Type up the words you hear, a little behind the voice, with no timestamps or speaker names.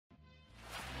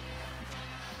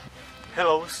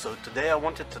Hello, so today I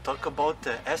wanted to talk about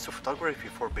astrophotography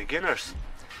for beginners.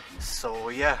 So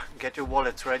yeah, get your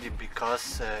wallets ready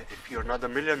because if you're not a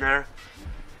millionaire,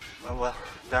 well,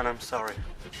 then I'm sorry.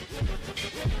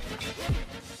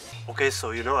 Okay,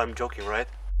 so you know I'm joking, right?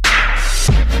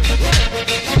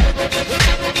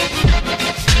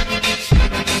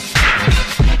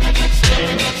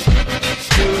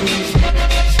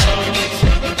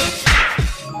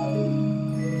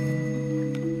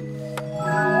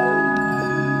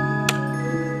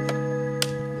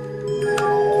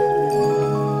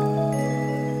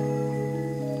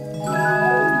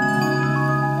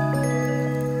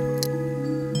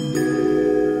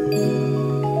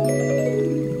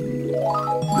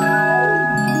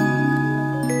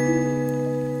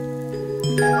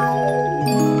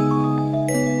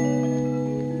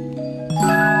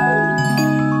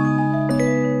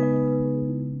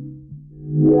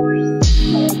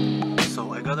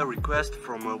 Request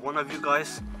from one of you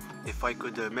guys if I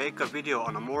could make a video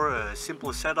on a more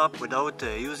simple setup without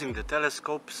using the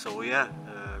telescope. So yeah,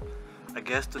 I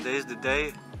guess today is the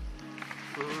day.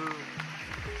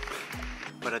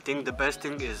 But I think the best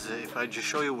thing is if I just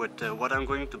show you what I'm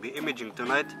going to be imaging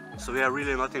tonight. So yeah,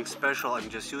 really nothing special. I'm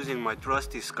just using my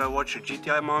trusty SkyWatcher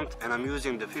GTI mount, and I'm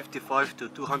using the 55 to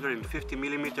 250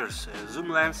 millimeters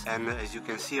zoom lens, and as you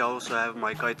can see I also have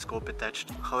my guide scope attached.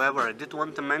 However, I did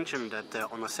want to mention that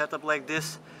on a setup like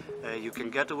this you can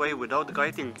get away without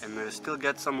guiding and still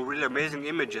get some really amazing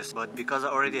images, but because I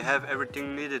already have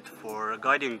everything needed for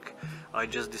guiding, I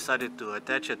just decided to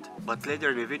attach it. But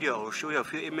later in the video I will show you a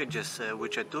few images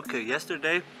which I took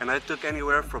yesterday, and I took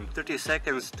anywhere from 30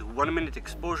 seconds to 1 minute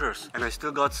exposures, and I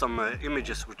still got some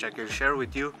images which I can share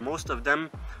with you. Most of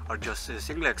them are just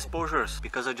single exposures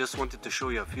because I just wanted to show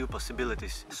you a few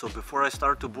possibilities. So before I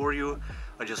start to bore you,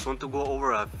 I just want to go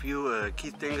over a few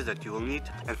key things that you will need.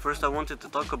 And first I wanted to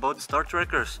talk about Star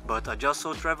Trekkers, but I just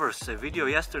saw Trevor's video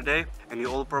yesterday, and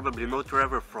you all probably know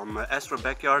Trevor from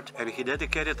Astrobackyard, and he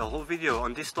dedicated a whole video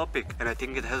on this topic, and I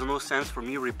think it has no sense for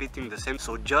me repeating the same.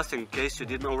 So just in case you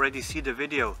didn't already see the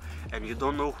video and you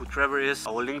don't know who Trevor is,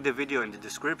 I will link the video in the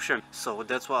description. So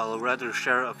that's why I'll rather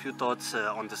share a few thoughts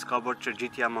on the SkyWatcher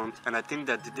GTI mount, and I think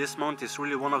that this mount is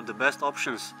really one of the best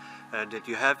options that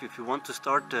you have if you want to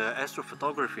start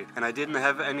astrophotography. And I didn't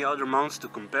have any other mounts to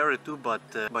compare it to, but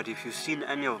if you've seen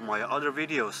any of my other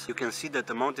videos, you can see that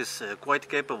the mount is quite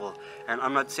capable. And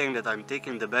I'm not saying that I'm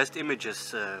taking the best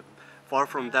images, far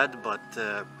from that, but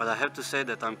I have to say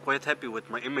that I'm quite happy with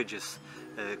my images,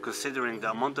 considering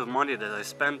the amount of money that I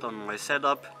spent on my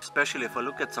setup, especially if I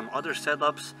look at some other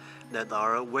setups that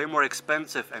are way more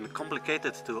expensive and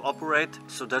complicated to operate.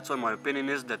 So that's why my opinion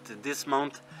is that this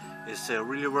mount is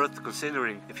really worth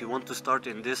considering if you want to start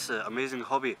in this amazing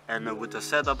hobby. And with a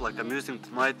setup like I'm using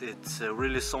tonight, it's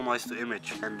really so nice to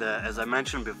image. And as I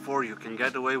mentioned before, you can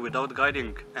get away without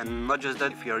guiding. And not just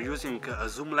that, if you are using a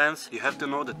zoom lens, you have to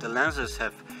know that the lenses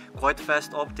have quite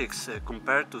fast optics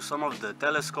compared to some of the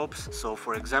telescopes. So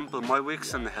for example, my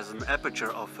Vixen has an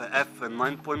aperture of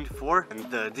f9.4,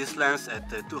 and this lens at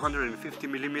 250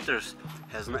 millimeters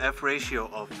has an f ratio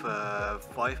of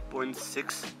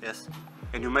 5.6. yes.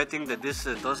 And you might think that this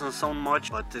doesn't sound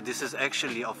much, but this is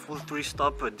actually a full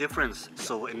 3-stop difference.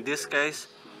 So in this case,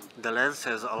 the lens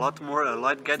has a lot more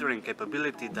light gathering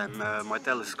capability than my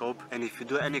telescope. And if you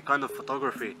do any kind of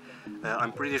photography,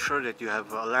 I'm pretty sure that you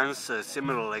have a lens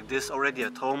similar like this already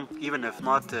at home. Even if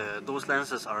not, those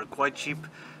lenses are quite cheap,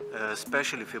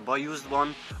 especially if you buy used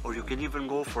one, or you can even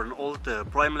go for an old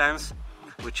prime lens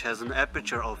which has an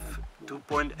aperture of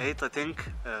 2.8, I think,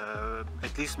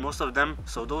 at least most of them.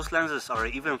 So those lenses are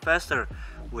even faster,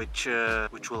 which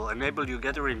will enable you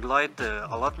gathering light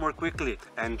a lot more quickly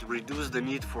and reduce the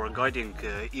need for guiding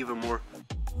even more.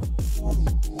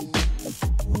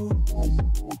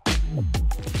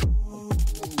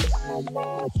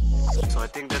 So I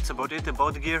think that's about it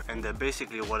about gear, and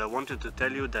basically what I wanted to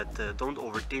tell you, that don't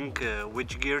overthink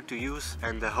which gear to use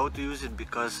and how to use it,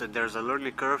 because there's a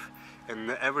learning curve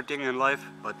in everything in life.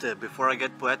 But before I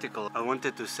get poetical, I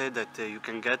wanted to say that you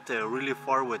can get really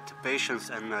far with patience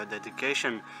and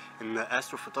dedication in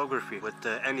astrophotography with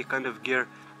any kind of gear.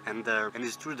 And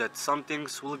it's true that some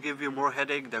things will give you more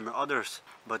headache than others,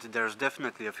 but there's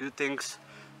definitely a few things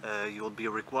you will be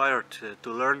required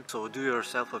to learn, so do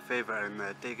yourself a favor and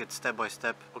take it step by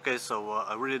step. Okay, so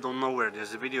I really don't know where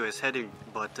this video is heading,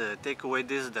 but take away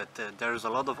this, that there's a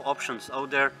lot of options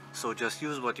out there, so just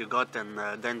use what you got and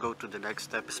then go to the next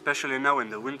step. Especially now in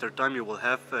the winter time, you will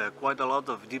have quite a lot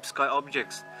of deep sky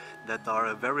objects that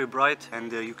are very bright,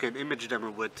 and you can image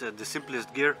them with the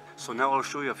simplest gear. So now I'll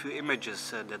show you a few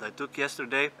images that I took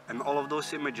yesterday, and all of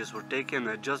those images were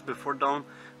taken just before dawn,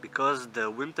 because the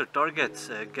winter targets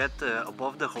get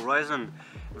above the horizon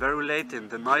very late in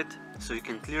the night, so you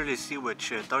can clearly see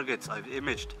which targets I've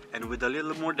imaged. And with a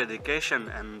little more dedication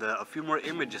and a few more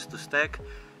images to stack,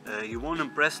 you won't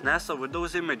impress NASA with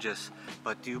those images,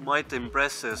 but you might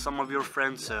impress some of your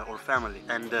friends or family.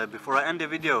 And before I end the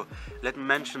video, let me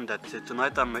mention that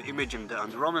tonight I'm imaging the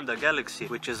Andromeda Galaxy,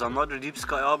 which is another deep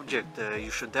sky object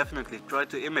you should definitely try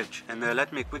to image. And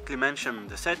let me quickly mention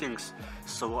the settings.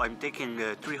 So I'm taking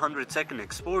 300-second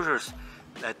exposures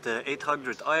at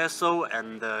 800 ISO,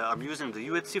 and I'm using the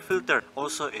UHC filter.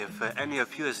 Also, if any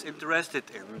of you is interested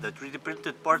in the 3D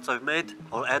printed parts I've made,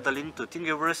 I'll add a link to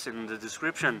Thingiverse in the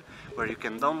description where you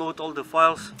can download all the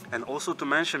files. And also to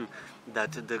mention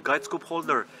that the guide scope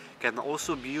holder can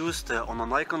also be used on a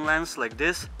Nikon lens like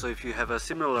this. So if you have a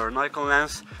similar Nikon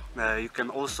lens, you can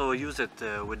also use it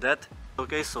with that.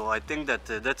 Okay, so I think that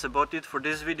that's about it for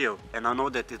this video, and I know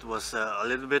that it was a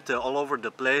little bit all over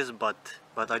the place, but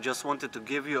I just wanted to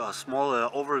give you a small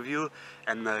overview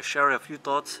and share a few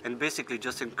thoughts, and basically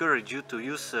just encourage you to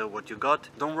use what you got.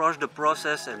 Don't rush the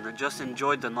process and just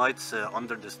enjoy the nights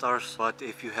under the stars. But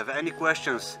if you have any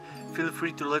questions, feel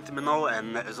free to let me know,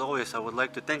 and as always I would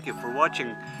like to thank you for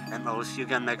watching, and I will see you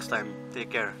again next time. Take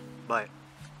care, bye.